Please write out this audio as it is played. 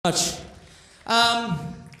Much.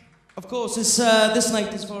 Of course, this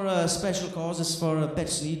night is for a special cause. It's for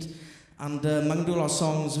Betsy, and I'm going to do a lot of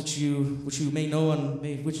songs which you may know and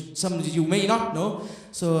which some of you may not know.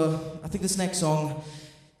 So I think this next song,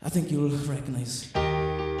 I think you'll recognize.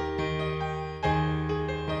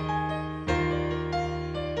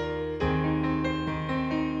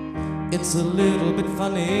 It's a little bit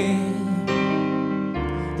funny,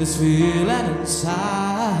 this feeling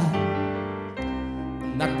inside.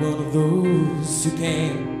 Not one of those who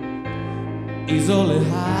can easily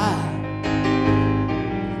hide.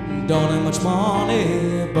 Don't have much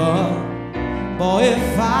money, but boy,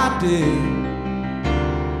 if I did,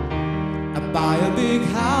 I'd buy a big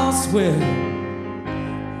house where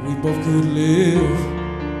we both could live.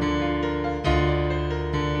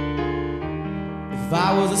 If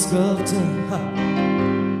I was a sculptor,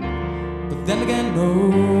 but then again, no,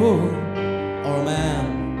 or a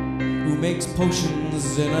man who makes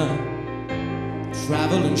potions in a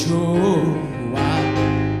traveling show. I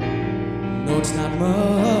know it's not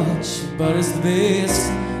much, but it's the best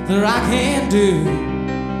that I can do.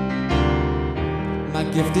 My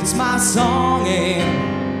gift, it's my song,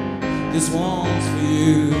 and this one's for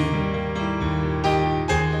you.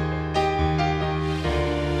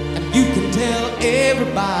 And you can tell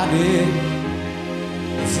everybody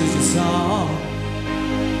this is your song.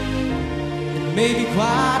 May be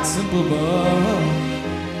quite simple, but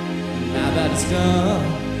now that it's done,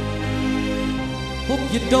 hope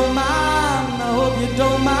you don't mind, I hope you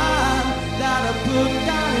don't mind that I put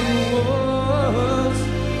down in words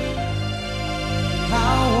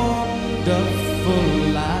how wonderful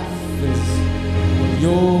life is when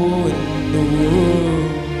you're in the world.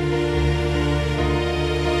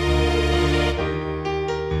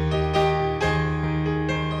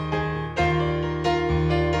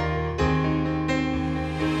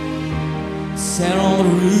 Sat on the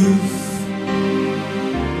roof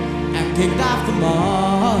and kicked off the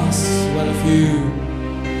moss. Well, a few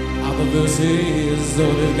of the verses,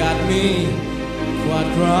 though they've got me quite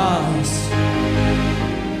cross.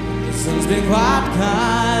 The sun's been quite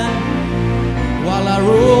kind while I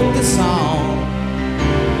wrote this song.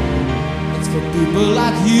 It's for people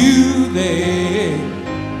like you, they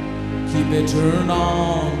keep it turned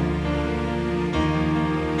on.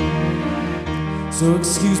 So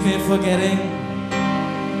excuse me for getting,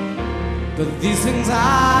 but these things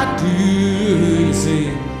I do, you see,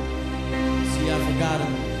 I've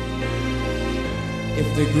forgotten if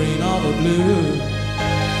they're green or they're blue.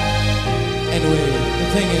 Anyway, the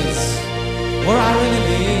thing is, what I really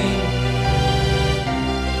mean,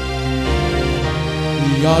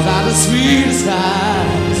 yours are the sweetest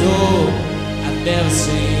eyes, oh, I've never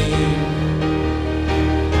seen.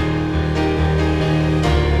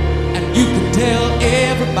 And you can tell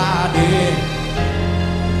everybody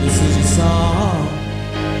this is your song.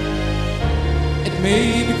 It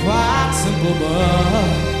may be quite simple, but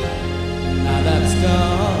now that it's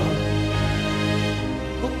done,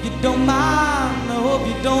 hope you don't mind, I hope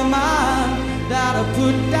you don't mind that I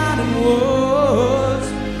put down in words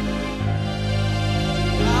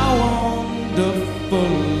how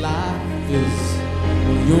wonderful life is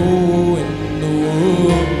when you're in the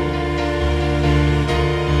world.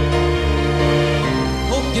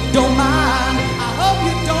 Hope you don't mind,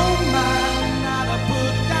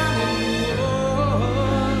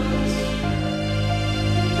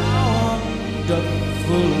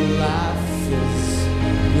 wonderful life is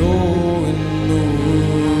you're in the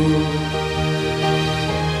world.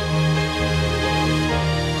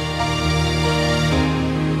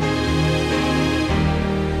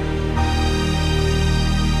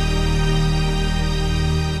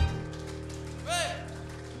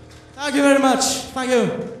 Thank you very much. Thank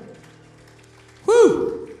you.